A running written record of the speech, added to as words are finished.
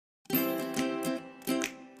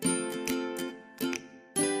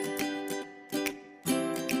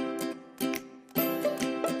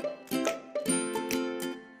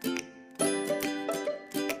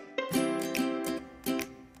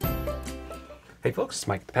Hey folks, it's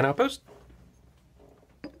Mike at the Pen Outpost.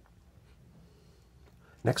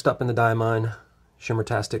 Next up in the Diamine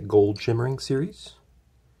Shimmertastic Gold Shimmering series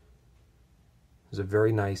is a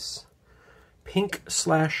very nice pink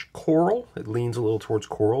 / coral. It leans a little towards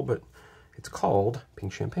coral, but it's called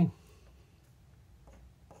Pink Champagne.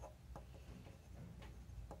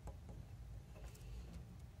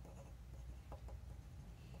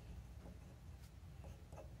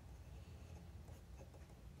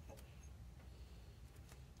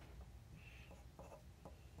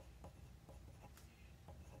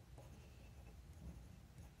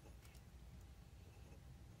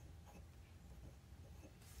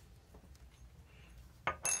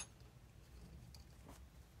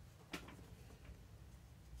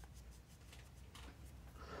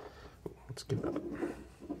 Let's give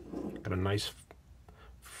that. Got a nice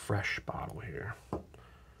fresh bottle here.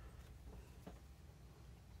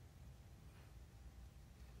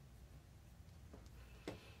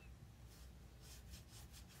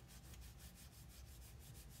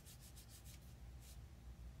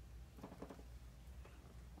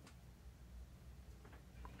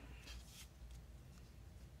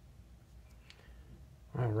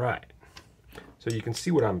 All right. So you can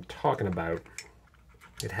see what I'm talking about.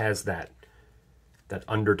 It has that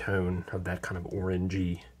undertone of that kind of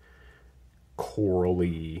orangey,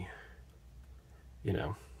 corally, you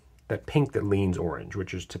know, that pink that leans orange,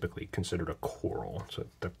 which is typically considered a coral. So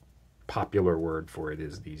the popular word for it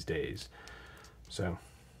is these days. So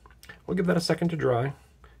we'll give that a second to dry,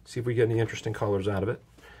 see if we get any interesting colors out of it,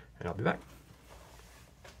 and I'll be back.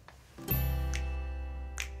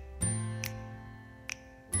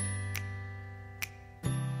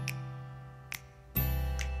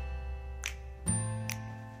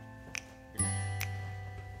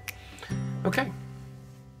 Okay,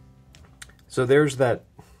 so there's that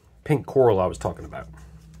pink coral I was talking about.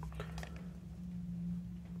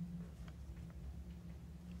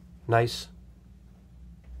 Nice,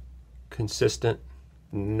 consistent,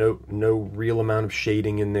 no real amount of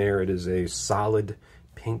shading in there. It is a solid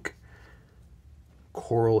pink,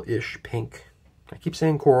 coral-ish pink. I keep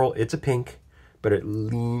saying coral, it's a pink, but it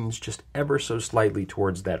leans just ever so slightly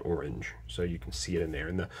towards that orange, so you can see it in there.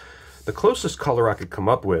 And the closest color I could come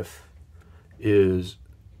up with is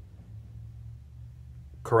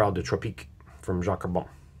Coral de Tropique from Jacques Herbin.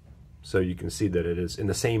 So you can see that it is in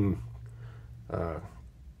the same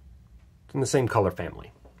color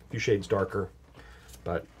family. A few shades darker,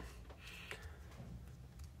 but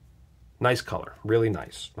nice color, really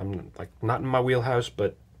nice. I'm like not in my wheelhouse,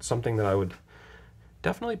 but something that I would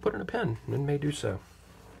definitely put in a pen and may do so.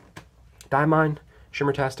 Diamine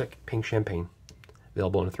Shimmertastic Pink Champagne,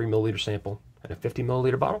 available in a 3 ml sample and a 50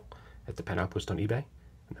 ml bottle at the Pen Outpost on eBay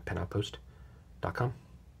and the penoutpost.com.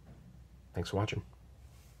 Thanks for watching.